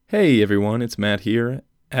Hey everyone, it's Matt here,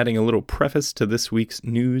 adding a little preface to this week's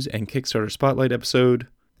news and Kickstarter Spotlight episode.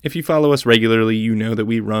 If you follow us regularly, you know that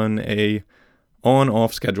we run a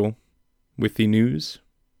on-off schedule with the news,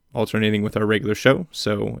 alternating with our regular show.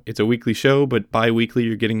 So it's a weekly show, but bi-weekly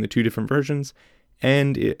you're getting the two different versions.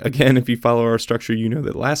 And again, if you follow our structure, you know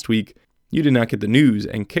that last week you did not get the news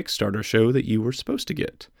and Kickstarter show that you were supposed to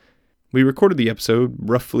get. We recorded the episode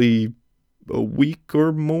roughly a week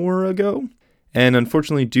or more ago. And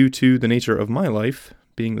unfortunately, due to the nature of my life,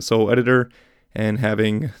 being the sole editor and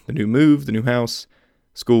having the new move, the new house,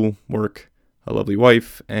 school, work, a lovely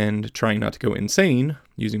wife, and trying not to go insane,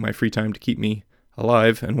 using my free time to keep me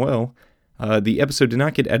alive and well, the episode did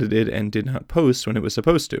not get edited and did not post when it was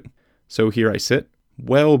supposed to. So here I sit,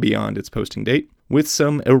 well beyond its posting date, with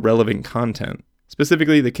some irrelevant content.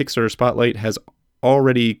 Specifically, the Kickstarter Spotlight has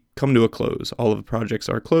already come to a close. All of the projects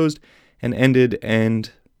are closed and ended,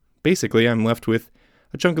 and basically, I'm left with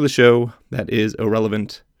a chunk of the show that is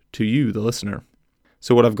irrelevant to you, the listener.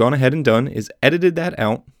 So what I've gone ahead and done is edited that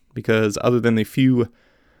out, because other than the few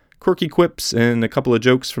quirky quips and a couple of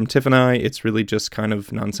jokes from Tiff and I, it's really just kind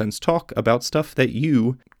of nonsense talk about stuff that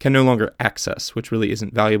you can no longer access, which really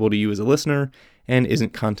isn't valuable to you as a listener, and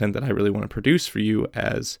isn't content that I really want to produce for you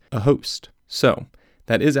as a host. So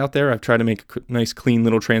that is out there. I've tried to make a nice, clean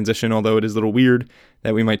little transition, although it is a little weird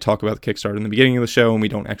that we might talk about the Kickstarter in the beginning of the show and we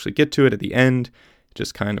don't actually get to it at the end. It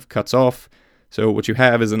just kind of cuts off. So what you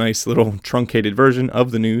have is a nice little truncated version of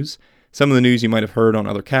the news. Some of the news you might have heard on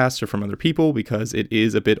other casts or from other people because it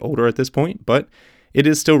is a bit older at this point, but it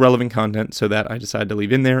is still relevant content, so that I decided to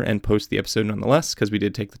leave in there and post the episode nonetheless because we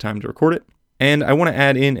did take the time to record it. And I want to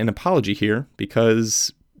add in an apology here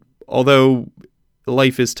because although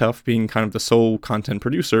life is tough being kind of the sole content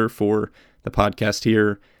producer for the podcast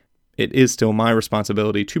here, it is still my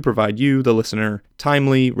responsibility to provide you, the listener,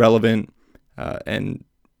 timely, relevant, and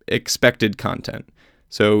expected content.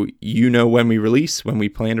 So you know when we release, when we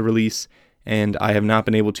plan to release, and I have not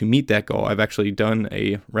been able to meet that goal. I've actually done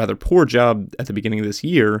a rather poor job at the beginning of this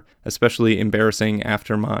year, especially embarrassing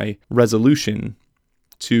after my resolution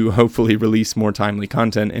to hopefully release more timely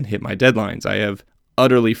content and hit my deadlines. I have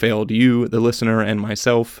utterly failed you, the listener, and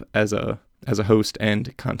myself as a host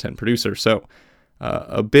and content producer. So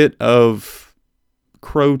a bit of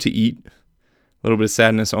crow to eat, a little bit of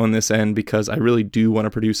sadness on this end because I really do want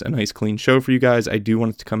to produce a nice clean show for you guys. I do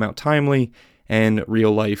want it to come out timely, and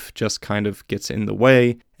real life just kind of gets in the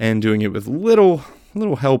way, and doing it with little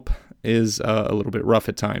help is a little bit rough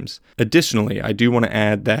at times. Additionally, I do want to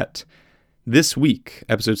add that this week,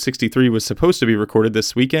 episode 63 was supposed to be recorded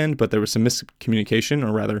this weekend, but there was some miscommunication,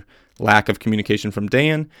 or rather lack of communication from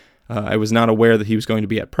Dan. I was not aware that he was going to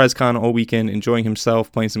be at PresCon all weekend, enjoying himself,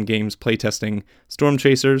 playing some games, playtesting Storm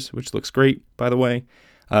Chasers, which looks great, by the way.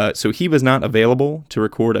 So he was not available to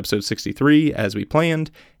record episode 63 as we planned,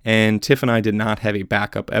 and Tiff and I did not have a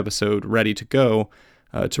backup episode ready to go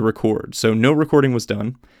to record. So no recording was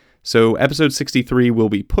done. So episode 63 will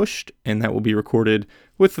be pushed, and that will be recorded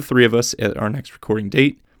with the three of us at our next recording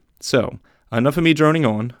date. So enough of me droning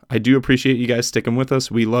on. I do appreciate you guys sticking with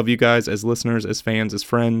us. We love you guys as listeners, as fans, as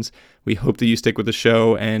friends. We hope that you stick with the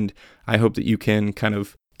show, and I hope that you can kind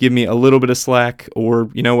of give me a little bit of slack,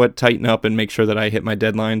 or, you know what, tighten up and make sure that I hit my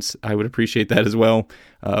deadlines. I would appreciate that as well.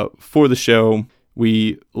 For the show,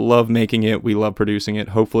 we love making it. We love producing it.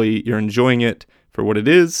 Hopefully you're enjoying it for what it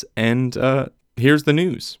is, and here's the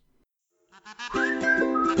news.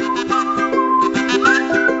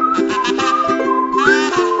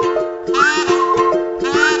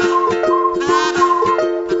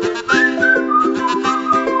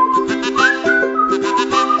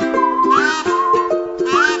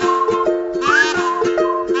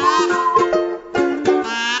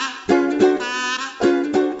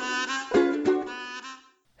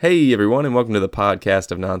 Hey everyone, and welcome to the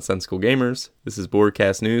podcast of Nonsensical Gamers. This is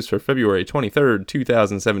Boardcast News for February 23rd,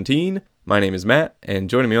 2017. My name is Matt, and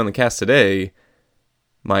joining me on the cast today,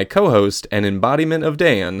 my co-host and embodiment of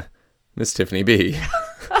Dan, Miss Tiffany B.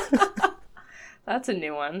 That's a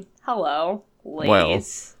new one. Hello,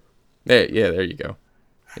 ladies. Well, there you go.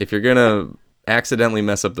 If you're gonna accidentally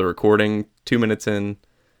mess up the recording 2 minutes in,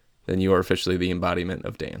 then you are officially the embodiment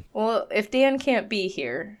of Dan. Well, if Dan can't be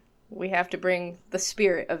here, we have to bring the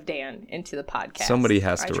spirit of Dan into the podcast. Somebody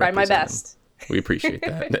has to. I tried my best. We appreciate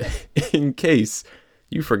that. In case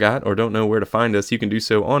you forgot or don't know where to find us, you can do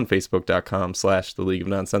so on Facebook.com/The League of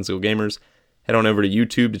Nonsensical Gamers. Head on over to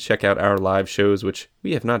YouTube to check out our live shows, which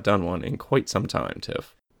we have not done one in quite some time,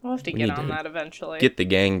 Tiff. We'll have to get on that eventually. Get the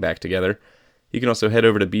gang back together. You can also head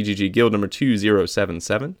over to BGG Guild number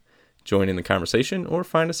 2077, join in the conversation, or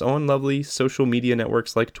find us on lovely social media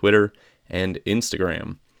networks like Twitter and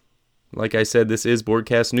Instagram. like I said, this is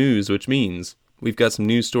Boardcast News, which means we've got some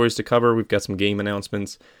news stories to cover, we've got some game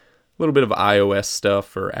announcements, a little bit of iOS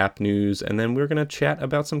stuff or app news, and then we're going to chat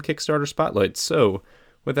about some Kickstarter spotlights. So,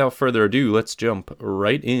 without further ado, let's jump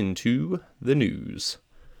right into the news.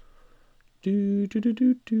 You gonna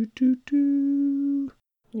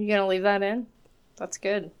leave that in? That's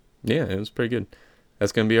good. Yeah, it was pretty good.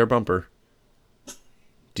 That's going to be our bumper.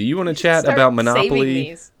 Do you want to chat about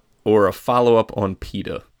Monopoly or a follow-up on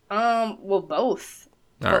PETA? Well, both.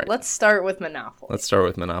 All right. Let's start with Monopoly. Let's start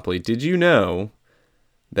with Monopoly. Did you know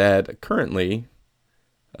that currently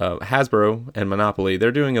Hasbro and Monopoly,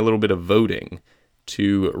 they're doing a little bit of voting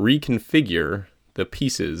to reconfigure the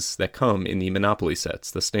pieces that come in the Monopoly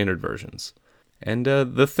sets, the standard versions. And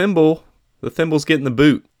the thimble's getting the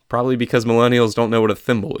boot, probably because millennials don't know what a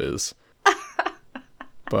thimble is.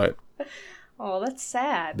 But oh, that's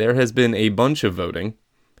sad. There has been a bunch of voting,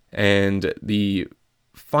 and the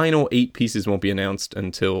final 8 pieces won't be announced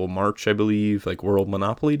until March, I believe, like World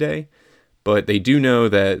Monopoly Day. But they do know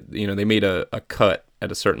that, they made a cut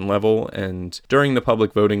at a certain level, and during the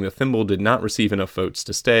public voting, the thimble did not receive enough votes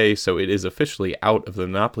to stay, so it is officially out of the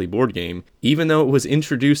Monopoly board game, even though it was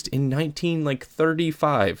introduced in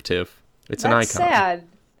 1935, Tiff. It's an icon. That's sad.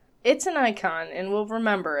 It's an icon, and we'll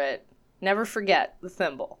remember it. Never forget the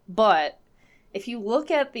thimble. But if you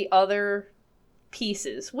look at the other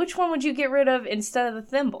pieces, which one would you get rid of instead of the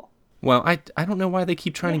thimble? Well, I don't know why they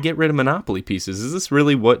keep trying to get rid of Monopoly pieces. Is this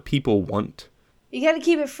really what people want? You got to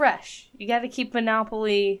keep it fresh. You got to keep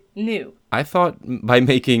Monopoly new. I thought by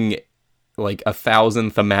making like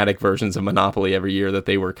 1,000 thematic versions of Monopoly every year that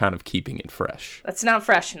they were kind of keeping it fresh. That's not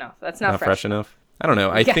fresh enough. That's not fresh enough. I don't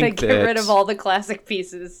know. You gotta get rid of all the classic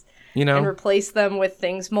pieces, and replace them with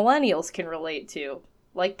things millennials can relate to,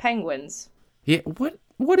 like penguins. Yeah,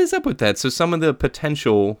 what is up with that? So some of the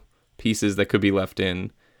potential pieces that could be left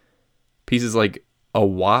in, pieces like a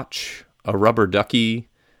watch, a rubber ducky,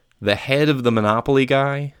 the head of the Monopoly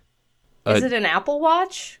guy. Is it an Apple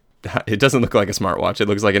Watch? It doesn't look like a smartwatch. It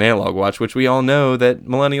looks like an analog watch, which we all know that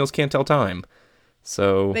millennials can't tell time.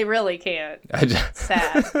 So they really can't.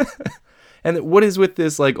 Sad. And what is with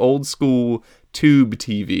this like old school tube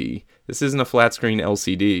TV? This isn't a flat screen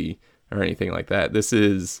LCD or anything like that. This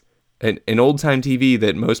is an old time TV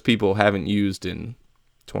that most people haven't used in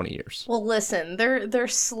 20 years. Well, listen, they're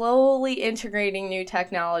slowly integrating new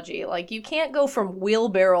technology. Like, you can't go from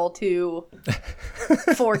wheelbarrow to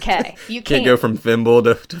 4K. You can't go from thimble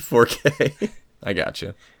to 4K. I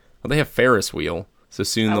gotcha. Well, they have Ferris wheel, so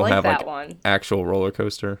soon they'll have like one. Actual roller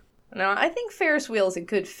coaster. No, I think Ferris wheel is a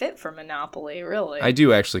good fit for Monopoly, really. I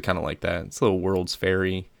do actually kind of like that. It's a little World's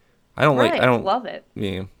Fairy. I don't love it.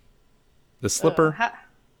 Yeah. The slipper.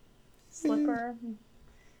 Slipper.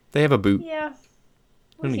 They have a boot. Yeah.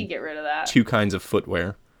 We can get rid of that. 2 kinds of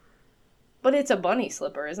footwear. But it's a bunny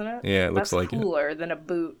slipper, isn't it? Yeah, it looks like it. That's cooler than a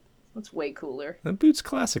boot. That's way cooler. The boot's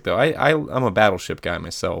classic, though. I'm a Battleship guy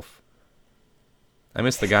myself. I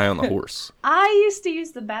miss the guy on the horse. I used to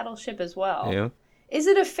use the Battleship as well. Yeah? Is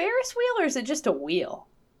it a Ferris wheel or is it just a wheel?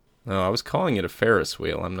 No, I was calling it a Ferris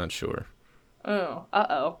wheel. I'm not sure. Oh,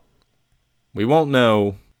 uh-oh. We won't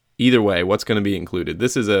know either way what's going to be included.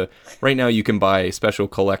 This is right now you can buy a special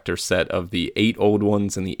collector set of the 8 old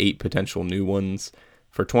ones and the 8 potential new ones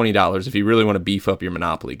for $20 if you really want to beef up your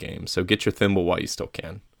Monopoly game. So get your thimble while you still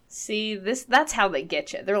can. See, that's how they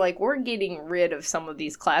get you. They're like, we're getting rid of some of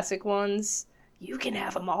these classic ones. You can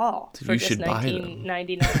have them all for just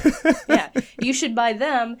 $19.99. Yeah, you should buy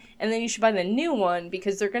them, and then you should buy the new one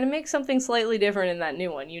because they're going to make something slightly different in that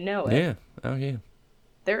new one. You know it. Yeah. Oh, yeah.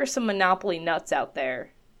 There are some Monopoly nuts out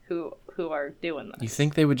there who are doing this. You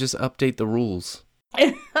think they would just update the rules?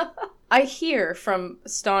 I hear from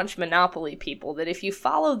staunch Monopoly people that if you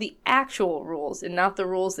follow the actual rules and not the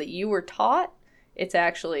rules that you were taught, it's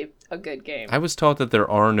actually a good game. I was taught that there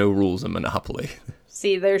are no rules in Monopoly.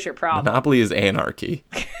 See, there's your problem. Monopoly is anarchy.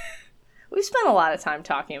 We've spent a lot of time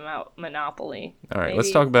talking about Monopoly. All right,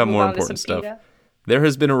 let's talk about more important stuff. PETA? There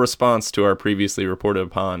has been a response to our previously reported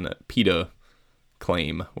upon PETA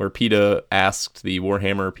claim, where PETA asked the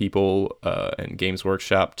Warhammer people and Games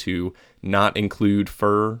Workshop to not include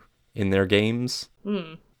fur in their games.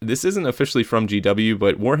 This isn't officially from GW,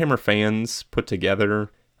 but Warhammer fans put together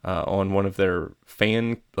on one of their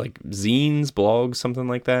fan zines, blogs, something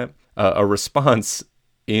like that, a response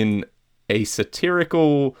in a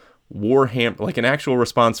satirical Warhammer, like an actual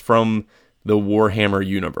response from the Warhammer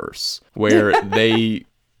universe, where they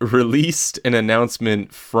released an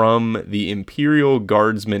announcement from the Imperial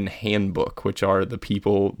Guardsman Handbook, which are the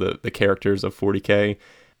people, the characters of 40K,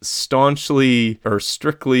 staunchly or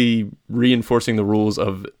strictly reinforcing the rules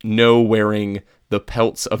of no wearing the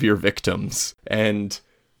pelts of your victims, and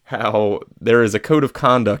how there is a code of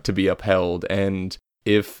conduct to be upheld, and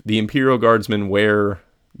if the Imperial Guardsmen wear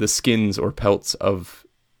the skins or pelts of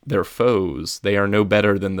their foes, they are no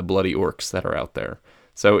better than the bloody orcs that are out there.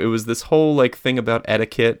 So it was this whole like thing about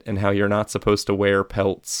etiquette and how you're not supposed to wear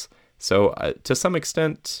pelts. So to some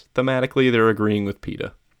extent, thematically, they're agreeing with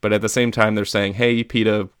PETA. But at the same time, they're saying, hey,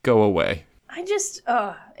 PETA, go away.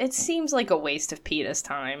 It seems like a waste of PETA's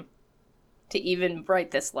time to even write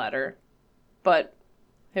this letter. But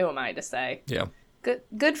who am I to say? Yeah.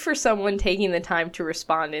 Good for someone taking the time to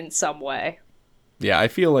respond in some way. Yeah, I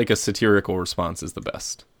feel like a satirical response is the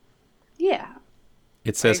best. Yeah.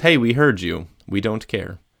 It says, hey, we heard you. We don't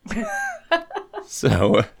care.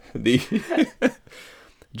 So, the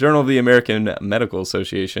Journal of the American Medical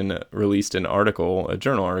Association released an article, a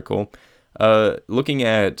journal article, looking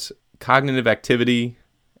at cognitive activity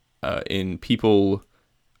in people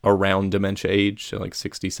around dementia age, so like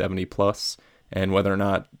 60, 70 plus, and whether or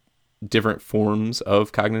not different forms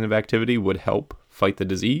of cognitive activity would help fight the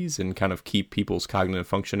disease and kind of keep people's cognitive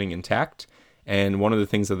functioning intact. And one of the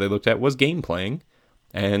things that they looked at was game playing.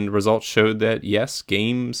 And results showed that, yes,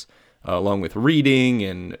 games, along with reading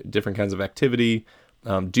and different kinds of activity,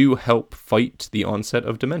 do help fight the onset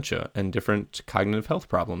of dementia and different cognitive health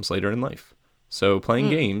problems later in life. So playing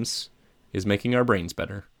games is making our brains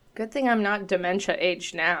better. Good thing I'm not dementia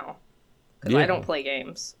aged now, because I don't play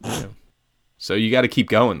games. Yeah. So you got to keep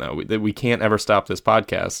going, though. We can't ever stop this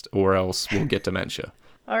podcast, or else we'll get dementia.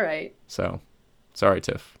 All right. So, sorry,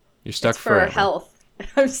 Tiff. You're stuck it's for forever. Health.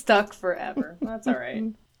 I'm stuck forever. That's all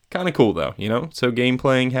right. Kind of cool, though, So game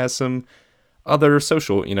playing has some other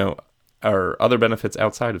social, or other benefits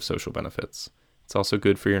outside of social benefits. It's also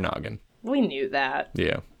good for your noggin. We knew that.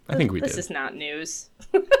 Yeah, I think we did. This is not news.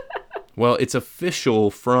 Well, it's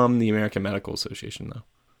official from the American Medical Association, though.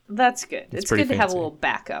 That's good. It's good to have a little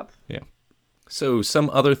backup. Yeah. So some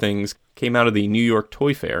other things came out of the New York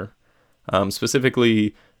Toy Fair.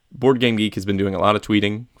 Specifically, Board Game Geek has been doing a lot of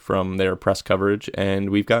tweeting from their press coverage, and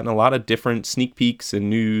we've gotten a lot of different sneak peeks and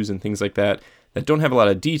news and things like that don't have a lot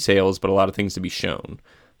of details, but a lot of things to be shown.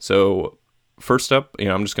 So first up,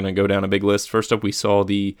 I'm just going to go down a big list. First up, we saw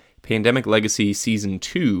the Pandemic Legacy Season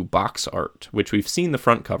 2 box art, which we've seen the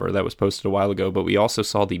front cover that was posted a while ago, but we also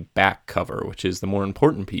saw the back cover, which is the more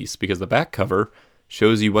important piece, because the back cover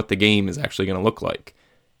shows you what the game is actually going to look like.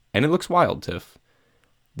 And it looks wild, Tiff.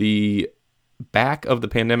 The back of the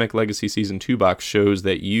Pandemic Legacy Season 2 box shows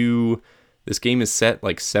that this game is set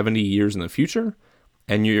like 70 years in the future,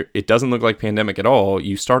 and it doesn't look like Pandemic at all.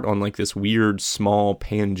 You start on like this weird, small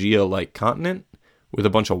Pangea-like continent with a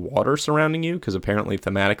bunch of water surrounding you, because apparently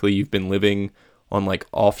thematically you've been living on like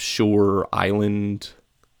offshore island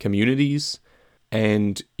communities,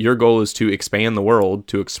 and your goal is to expand the world,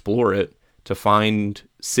 to explore it, to find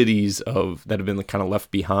cities that have been kind of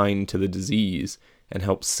left behind to the disease and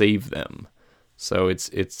help save them. So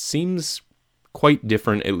it seems quite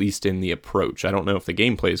different, at least in the approach. I don't know if the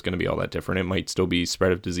gameplay is going to be all that different. It might still be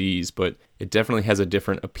spread of disease, but it definitely has a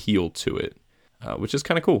different appeal to it, which is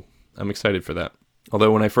kind of cool. I'm excited for that.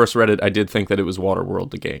 Although when I first read it, I did think that it was Waterworld,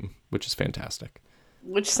 the game, which is fantastic.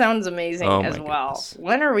 Which sounds amazing as well. Goodness.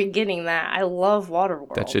 When are we getting that? I love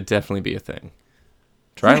Waterworld. That should definitely be a thing.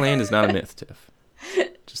 Dryland is not a myth, Tiff.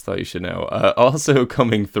 Just thought you should know. Also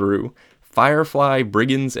coming through, Firefly,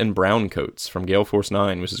 Brigands, and Browncoats from Gale Force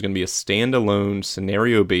 9, which is going to be a standalone,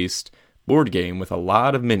 scenario-based board game with a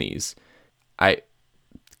lot of minis.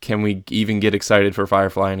 Can we even get excited for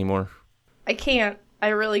Firefly anymore? I can't. I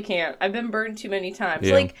really can't. I've been burned too many times.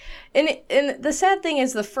 Yeah. And the sad thing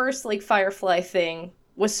is the first Firefly thing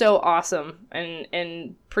was so awesome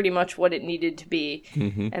and pretty much what it needed to be.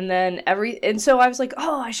 Mm-hmm. And then so I was like,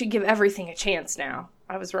 oh, I should give everything a chance now.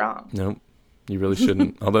 I was wrong. Nope. You really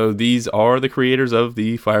shouldn't. Although these are the creators of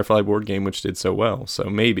the Firefly board game, which did so well. So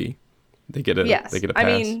maybe they get a pass. I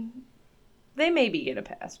mean, they maybe get a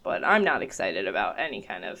pass, but I'm not excited about any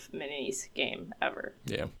kind of minis game ever.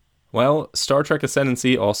 Yeah. Well, Star Trek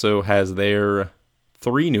Ascendancy also has their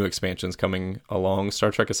 3 new expansions coming along.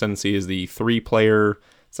 Star Trek Ascendancy is the 3-player,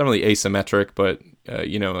 it's not really asymmetric, but,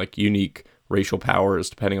 unique racial powers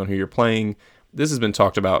depending on who you're playing. This has been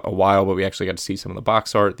talked about a while, but we actually got to see some of the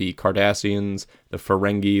box art. The Cardassians, the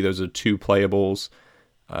Ferengi, those are 2 playables.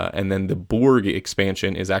 And then the Borg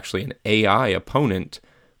expansion is actually an AI opponent,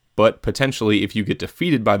 but potentially if you get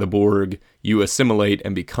defeated by the Borg, you assimilate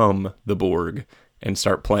and become the Borg and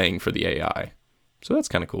start playing for the AI. So that's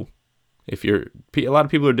kind of cool. A lot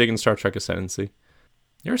of people are digging Star Trek Ascendancy.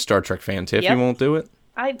 You're a Star Trek fan, Tiff. Yep. You won't do it?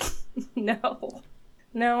 No.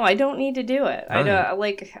 No, I don't need to do it.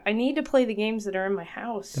 Right. I need to play the games that are in my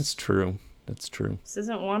house. That's true. This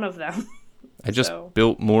isn't one of them. I just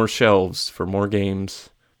built more shelves for more games.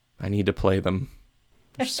 I need to play them.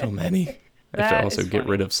 There's so many. I have to also get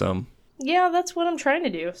rid of some. Yeah, that's what I'm trying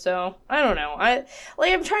to do. So, I don't know.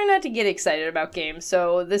 I'm trying not to get excited about games.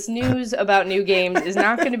 So, this news about new games is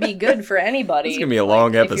not going to be good for anybody. It's going to be a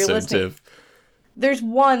long episode, Tiff. There's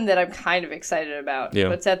one that I'm kind of excited about,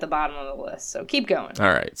 but it's at the bottom of the list. So, keep going.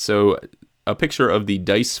 All right. So, a picture of the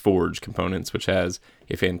Dice Forge components, which has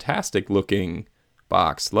a fantastic looking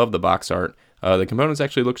box. Love the box art. The components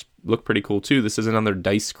actually look pretty cool too. This is another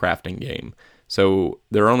dice crafting game. So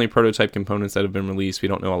there are only prototype components that have been released. We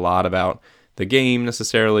don't know a lot about the game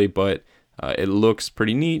necessarily, but it looks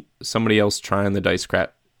pretty neat. Somebody else trying the dice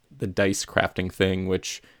crafting thing,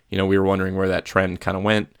 which, we were wondering where that trend kind of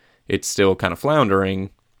went. It's still kind of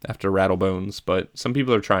floundering after Rattlebones, but some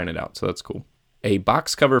people are trying it out, so that's cool. A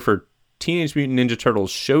box cover for Teenage Mutant Ninja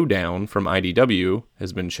Turtles Showdown from IDW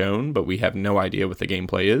has been shown, but we have no idea what the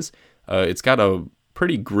gameplay is. It's got a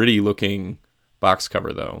pretty gritty looking box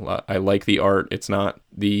cover though. I like the art. It's not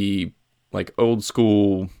the old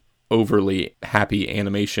school overly happy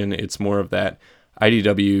animation. It's more of that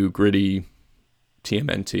IDW gritty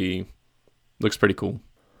TMNT. Looks pretty cool.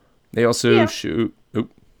 They also shoot.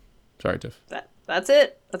 Oop, sorry, Tiff. That's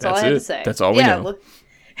it. That's all I had to say. That's all we know.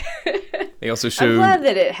 They also showed. I'm glad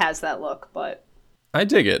that it has that look, but I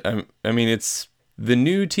dig it. I mean, it's the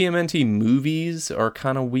new TMNT movies are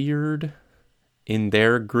kind of weird in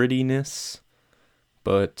their grittiness.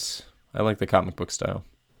 But I like the comic book style.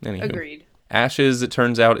 Anywho. Agreed. Ashes, it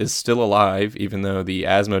turns out, is still alive, even though the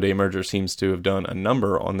Asmodee merger seems to have done a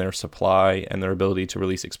number on their supply and their ability to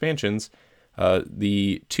release expansions.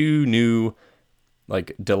 The two new,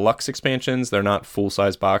 deluxe expansions, they're not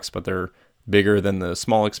full-size box, but they're bigger than the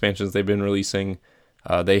small expansions they've been releasing.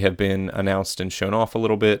 They have been announced and shown off a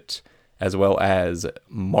little bit, as well as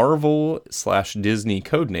Marvel/Disney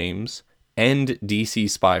Codenames and DC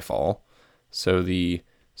Spyfall. So the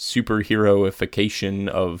superheroification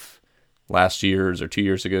of last year's or 2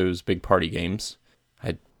 years ago's big party games.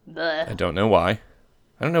 I don't know why.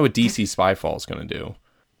 I don't know what DC Spyfall is going to do.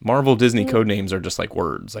 Marvel Disney Codenames are just like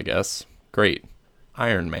words, I guess. Great.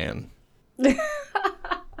 Iron Man.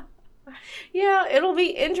 Yeah, it'll be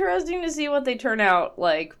interesting to see what they turn out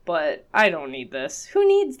like, but I don't need this. Who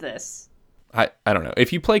needs this? I don't know.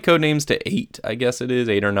 If you play Codenames to 8, I guess it is,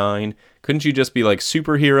 8 or 9, couldn't you just be like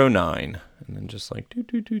Superhero 9? And then just like,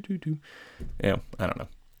 do. Yeah, I don't know.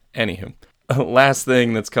 Anywho, last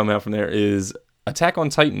thing that's come out from there is Attack on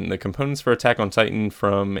Titan. The components for Attack on Titan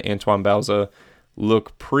from Antoine Bauza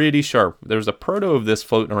look pretty sharp. There was a proto of this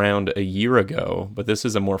floating around a year ago, but this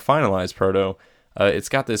is a more finalized proto. It's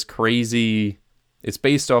got this crazy... It's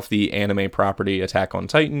based off the anime property Attack on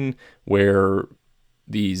Titan, where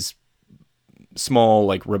these small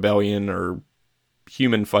rebellion or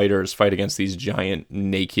human fighters fight against these giant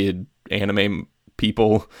naked anime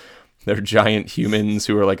people. They're giant humans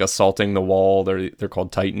who are assaulting the wall. They're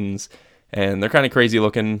called Titans, and they're kind of crazy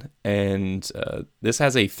looking. And this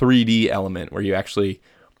has a 3D element where you actually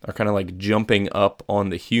are kind of jumping up on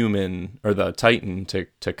the human or the Titan to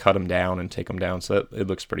cut him down and take him down. So it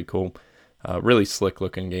looks pretty cool. Really slick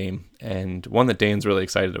looking game, and one that Dan's really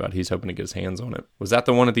excited about. He's hoping to get his hands on it. Was that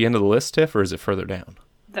the one at the end of the list, Tiff, or is it further down?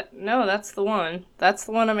 No, that's the one. That's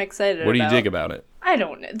the one I'm excited about. What do you dig about it? I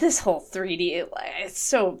don't know. This whole 3D, it's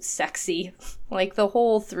so sexy. The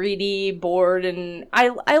whole 3D board, and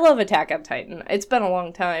I love Attack on Titan. It's been a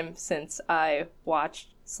long time since I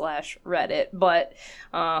watched/read it, but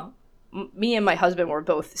me and my husband were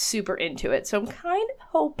both super into it. So I'm kind of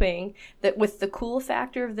hoping that with the cool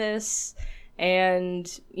factor of this and,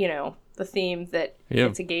 the theme that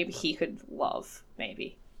it's a game he could love,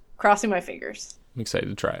 maybe. Crossing my fingers. I'm excited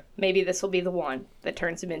to try it. Maybe this will be the one that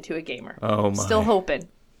turns him into a gamer. Oh my. Still hoping.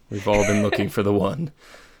 We've all been looking for the one.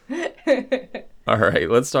 All right,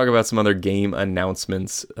 let's talk about some other game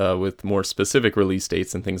announcements with more specific release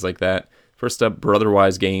dates and things like that. First up,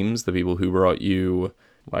 Brotherwise Games, the people who brought you...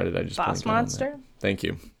 Why did I just... Boss Monster? Thank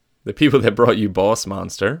you. The people that brought you Boss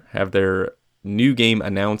Monster have their new game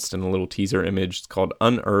announced in a little teaser image. It's called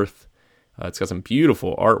Unearth. It's got some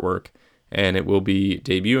beautiful artwork, and it will be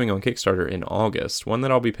debuting on Kickstarter in August. One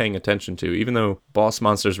that I'll be paying attention to, even though Boss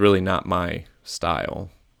Monster's really not my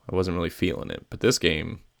style. I wasn't really feeling it, but this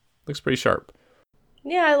game looks pretty sharp.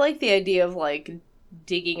 Yeah, I like the idea of,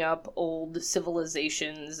 digging up old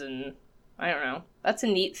civilizations, and I don't know. That's a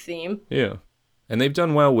neat theme. Yeah. And they've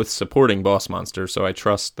done well with supporting Boss Monster, so I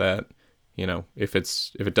trust that, if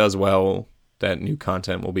it does well, that new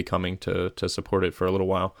content will be coming to support it for a little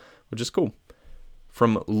while, which is cool.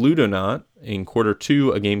 From Ludonaut, in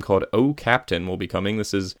Q2, a game called Oh Captain will be coming.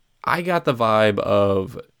 I got the vibe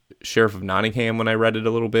of Sheriff of Nottingham when I read it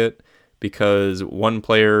a little bit, because one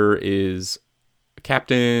player is a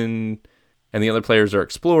captain and the other players are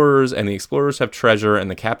explorers, and the explorers have treasure,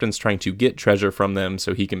 and the captain's trying to get treasure from them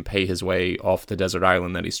so he can pay his way off the desert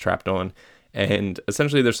island that he's trapped on. And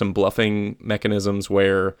essentially there's some bluffing mechanisms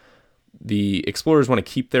where the explorers want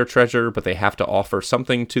to keep their treasure, but they have to offer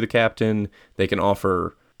something to the captain. They can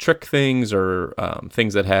offer trick things or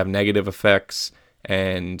things that have negative effects,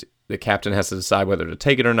 and the captain has to decide whether to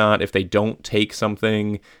take it or not. If they don't take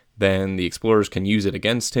something, then the explorers can use it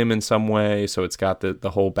against him in some way. So it's got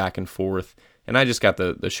the whole back and forth. And I just got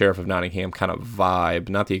the Sheriff of Nottingham kind of vibe,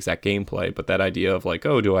 not the exact gameplay, but that idea of like,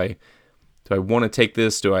 oh, do I want to take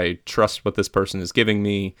this? Do I trust what this person is giving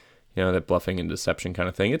me? You know, that bluffing and deception kind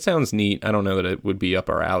of thing. It sounds neat. I don't know that it would be up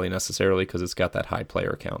our alley necessarily because it's got that high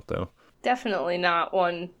player count, though. Definitely not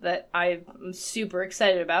one that I'm super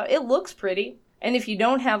excited about. It looks pretty. And if you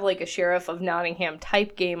don't have like a Sheriff of Nottingham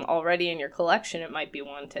type game already in your collection, it might be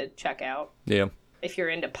one to check out. Yeah. If you're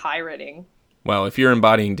into pirating. Well, if you're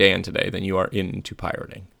embodying Dan today, then you are into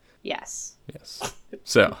pirating. Yes. Yes.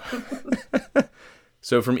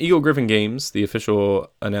 So from Eagle Griffin Games, the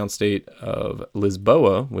official announce date of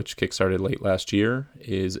Lisboa, which kickstarted late last year,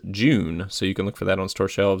 is June. So you can look for that on store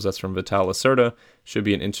shelves. That's from Vital Lacerda. Should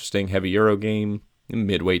be an interesting heavy Euro game,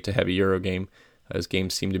 midweight to heavy Euro game, as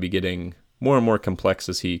games seem to be getting more and more complex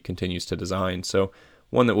as he continues to design. So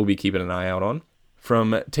one that we'll be keeping an eye out on.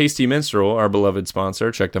 From Tasty Minstrel, our beloved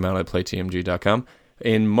sponsor, check them out at playtmg.com.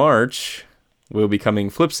 In March, will be coming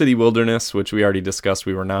Flip City Wilderness, which we already discussed.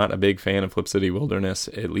 We were not a big fan of Flip City Wilderness,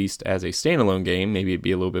 at least as a standalone game. Maybe it'd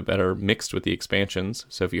be a little bit better mixed with the expansions.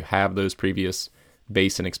 So if you have those previous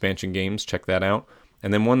base and expansion games, check that out.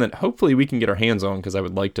 And then one that hopefully we can get our hands on, because I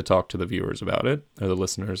would like to talk to the viewers about it, or the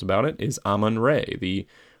listeners about it, is Amun-Re, the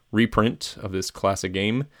reprint of this classic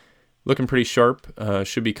game. Looking pretty sharp.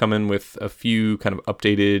 Should be coming with a few kind of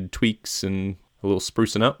updated tweaks and a little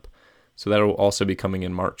sprucing up. So that'll also be coming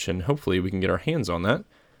in March, and hopefully we can get our hands on that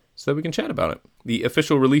so that we can chat about it. The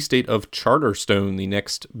official release date of Charterstone, the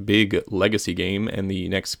next big legacy game and the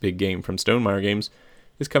next big game from Stonemaier Games,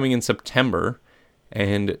 is coming in September.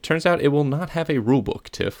 And it turns out it will not have a rulebook,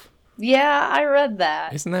 Tiff. Yeah, I read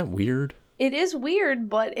that. Isn't that weird? It is weird,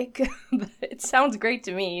 but it sounds great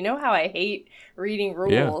to me. You know how I hate reading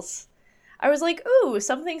rules? Yeah. I was like, ooh,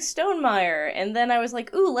 something Stonemaier. And then I was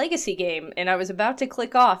like, ooh, legacy game. And I was about to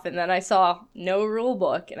click off, and then I saw no rule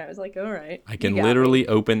book. And I was like, all right. I can literally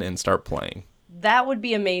open and start playing. That would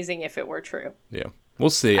be amazing if it were true. Yeah. We'll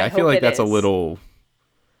see. I feel like that's a little...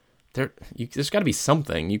 There's got to be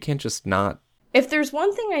something. You can't just not... If there's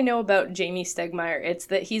one thing I know about Jamie Stegmaier, it's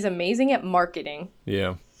that he's amazing at marketing.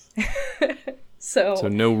 Yeah. So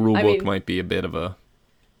no rule book might be a bit of a...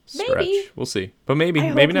 stretch. Maybe. We'll see. But maybe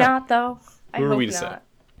not. I hope not, though. Who are we to say?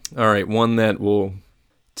 All right, one that will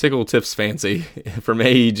tickle Tiff's fancy. From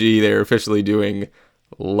AEG, they're officially doing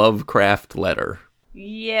Lovecraft Letter.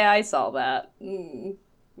 Yeah, I saw that.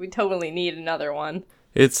 We totally need another one.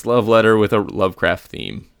 It's Love Letter with a Lovecraft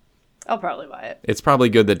theme. I'll probably buy it. It's probably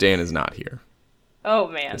good that Dan is not here. Oh,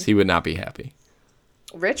 man. Because he would not be happy.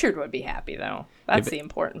 Richard would be happy, though. That's the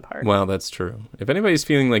important part. Well, that's true. If anybody's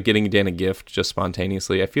feeling like getting Dan a gift just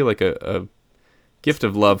spontaneously, I feel like a gift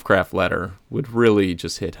of Lovecraft Letter would really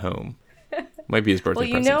just hit home. Might be his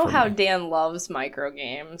birthday present. Well, you know how Dan loves micro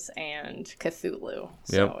games and Cthulhu.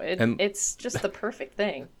 So it's just the perfect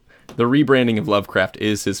thing. The rebranding of Lovecraft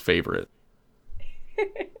is his favorite.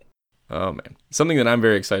 Oh, man. Something that I'm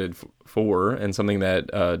very excited for, and something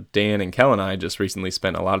that Dan and Kel and I just recently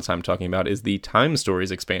spent a lot of time talking about, is the Time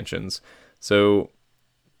Stories expansions. So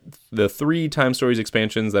the 3 Time Stories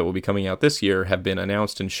expansions that will be coming out this year have been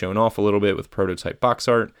announced and shown off a little bit with prototype box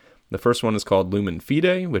art. The first one is called Lumen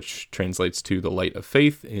Fide, which translates to the Light of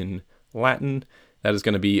Faith in Latin. That is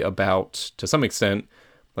going to be about, to some extent,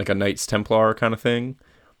 like a Knights Templar kind of thing.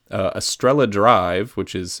 Estrella Drive,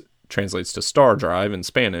 which translates to Star Drive in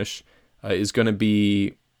Spanish, is going to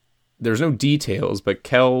be... There's no details, but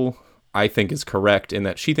Kel, I think, is correct in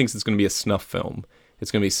that she thinks it's going to be a snuff film.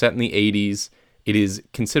 It's going to be set in the 80s. It is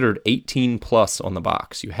considered 18 plus on the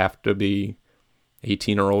box. You have to be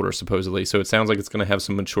 18 or older, supposedly. So it sounds like it's going to have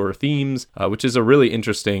some mature themes, which is a really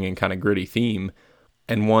interesting and kind of gritty theme,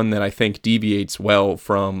 and one that I think deviates well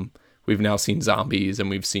from... We've now seen zombies, and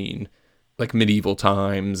we've seen like medieval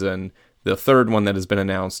times, and the third one that has been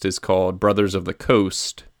announced is called Brothers of the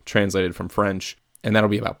Coast, translated from French, and that'll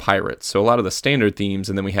be about pirates. So a lot of the standard themes,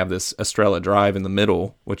 and then we have this Estrella Drive in the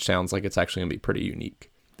middle, which sounds like it's actually going to be pretty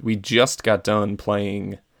unique. We just got done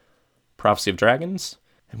playing Prophecy of Dragons,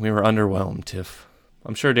 and we were underwhelmed, Tiff.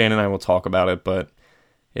 I'm sure Dan and I will talk about it, but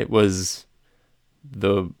it was I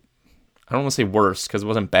don't want to say worst, because it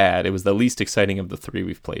wasn't bad. It was the least exciting of the 3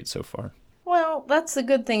 we've played so far. Well, that's the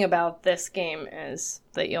good thing about this game, is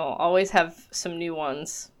that you'll always have some new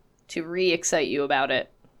ones to re-excite you about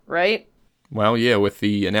it, right? Well, yeah, with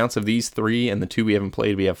the announce of these 3 and the 2 we haven't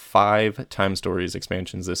played, we have 5 Time Stories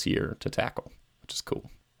expansions this year to tackle, which is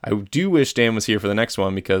cool. I do wish Dan was here for the next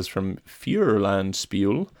one, because from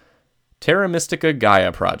Führerlandspiel, Terra Mystica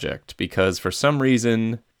Gaia Project, because for some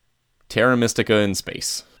reason, Terra Mystica in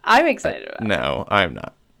space. I'm excited about it. No, I'm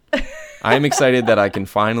not. I'm excited that I can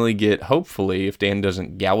finally get, hopefully, if Dan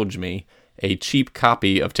doesn't gouge me, a cheap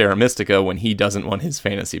copy of Terra Mystica when he doesn't want his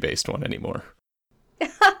fantasy-based one anymore.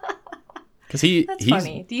 Because he's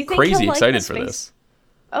crazy excited for this.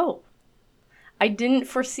 Oh. I didn't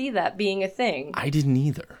foresee that being a thing. I didn't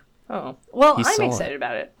either. Oh. Well, I'm excited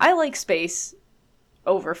about it. I like space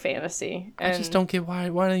over fantasy. I just don't get why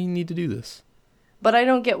do you need to do this? But I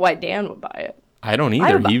don't get why Dan would buy it. I don't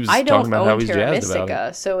either. He was talking about how he's jazzed about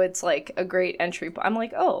it. So it's like a great entry. I'm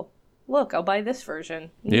like, oh, look, I'll buy this version.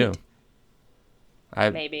 Neat. Yeah.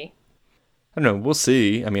 Maybe. I don't know. We'll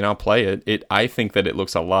see. I mean, I'll play it. I think that it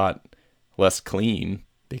looks a lot less clean,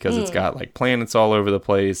 because it's got like planets all over the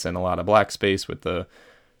place and a lot of black space with the,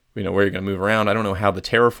 where you're going to move around. I don't know how the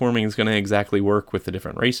terraforming is going to exactly work with the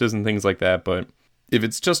different races and things like that, but if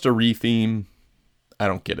it's just a re-theme, I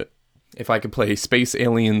don't get it. If I could play space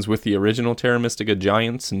aliens with the original Terra Mystica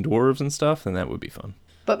giants and dwarves and stuff, then that would be fun.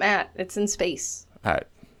 But Matt, it's in space.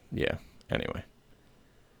 Yeah. Anyway.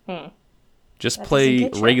 Just play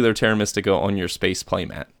regular Terra Mystica on your space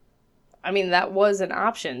playmat. I mean, that was an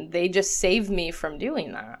option. They just saved me from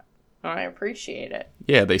doing that. I appreciate it.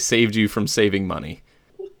 Yeah, they saved you from saving money.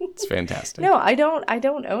 It's fantastic. No, I don't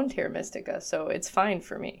own Terra Mystica, so it's fine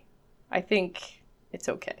for me. I think it's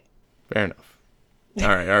okay. Fair enough. All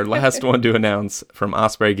right, our last one to announce from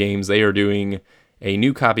Osprey Games. They are doing a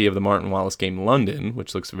new copy of the Martin Wallace game London,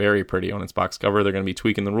 which looks very pretty on its box cover. They're going to be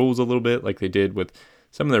tweaking the rules a little bit like they did with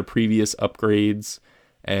some of their previous upgrades,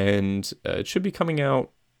 and it should be coming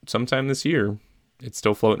out sometime this year. It's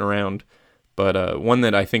still floating around, but one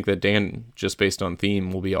that I think that Dan, just based on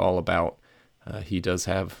theme, will be all about. He does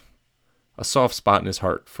have a soft spot in his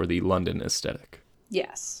heart for the London aesthetic.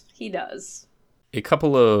 Yes, he does. A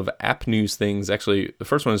couple of app news things. Actually, the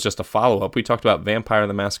first one is just a follow-up. We talked about Vampire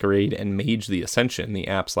the Masquerade and Mage the Ascension, the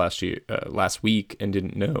apps last week, and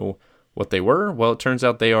didn't know what they were. Well, it turns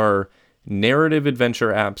out they are narrative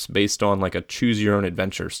adventure apps based on like a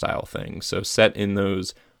choose-your-own-adventure style thing. So set in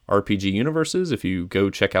those RPG universes, if you go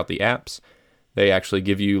check out the apps, they actually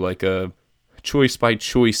give you like a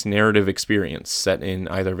choice-by-choice narrative experience set in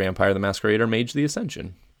either Vampire the Masquerade or Mage the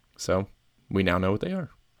Ascension. So we now know what they are.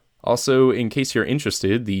 Also, in case you're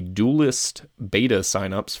interested, the Duelist beta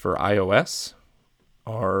signups for iOS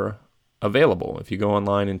are available. If you go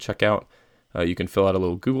online and check out, you can fill out a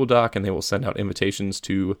little Google Doc and they will send out invitations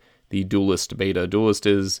to the Duelist beta. Duelist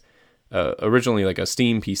is originally like a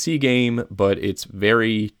Steam PC game, but it's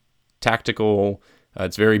very tactical.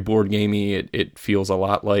 It's very board gamey. It feels a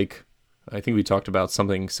lot like, I think we talked about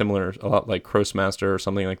something similar, a lot like Crossmaster or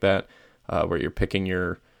something like that, where you're picking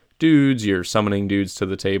your dudes, you're summoning dudes to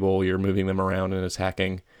the table, you're moving them around and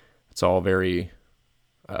attacking. It's all very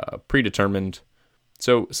predetermined.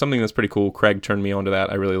 So something that's pretty cool. Craig turned me on to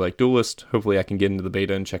that. I really like Duelist. Hopefully I can get into the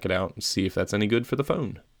beta and check it out and see if that's any good for the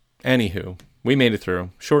phone. Anywho, we made it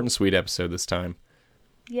through. Short and sweet episode this time.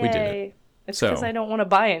 Yay. We did it. It's because I don't want to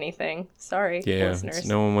buy anything. Sorry, listeners.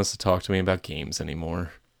 No one wants to talk to me about games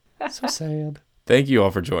anymore. So sad. Thank you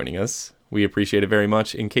all for joining us. We appreciate it very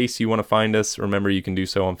much. In case you want to find us, remember you can do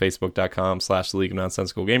so on Facebook.com/League of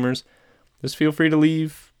Nonsensical Gamers. Just feel free to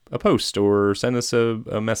leave a post or send us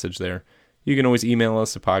a message there. You can always email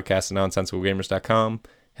us at podcast@nonsensicalgamers.com.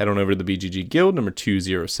 Head on over to the BGG Guild number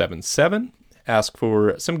 2077. Ask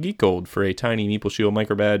for some Geek Gold for a tiny Meeple Shield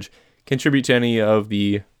micro badge. Contribute to any of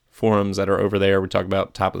the forums that are over there. We talk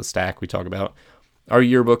about Top of the Stack. We talk about our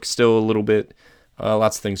yearbook still a little bit.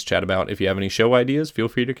 Lots of things to chat about. If you have any show ideas, feel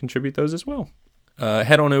free to contribute those as well.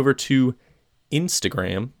 Head on over to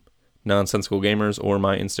Instagram, Nonsensical Gamers, or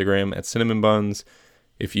my Instagram at Cinnamon Buns.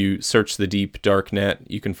 If you search the deep, dark net,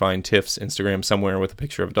 you can find Tiff's Instagram somewhere with a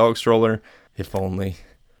picture of a dog stroller. If only.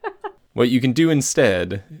 What you can do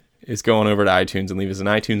instead is go on over to iTunes and leave us an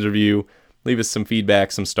iTunes review. Leave us some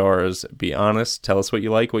feedback, some stars. Be honest. Tell us what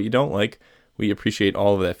you like, what you don't like. We appreciate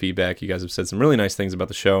all of that feedback. You guys have said some really nice things about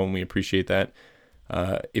the show, and we appreciate that.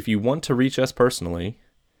 If you want to reach us personally,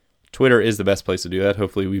 Twitter is the best place to do that.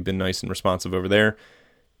 Hopefully we've been nice and responsive over there.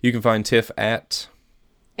 You can find Tiff at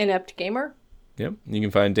Inept Gamer. Yep. You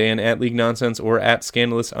can find Dan at League Nonsense or at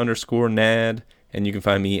Scandalous_Nad. And you can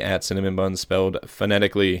find me at Cinnamon Buns, spelled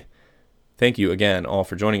phonetically. Thank you again all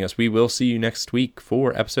for joining us. We will see you next week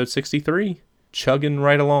for episode 63. Chugging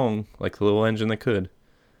right along like the little engine that could.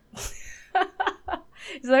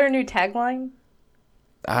 Is there a new tagline?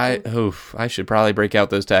 I should probably break out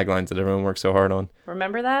those taglines that everyone works so hard on.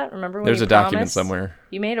 Remember that? Remember when There's you a document somewhere.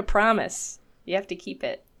 You made a promise. You have to keep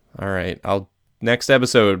it. All right. Next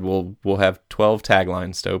episode we'll have 12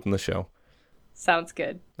 taglines to open the show. Sounds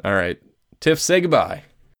good. All right. Tiff, say goodbye.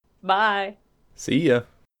 Bye. See ya.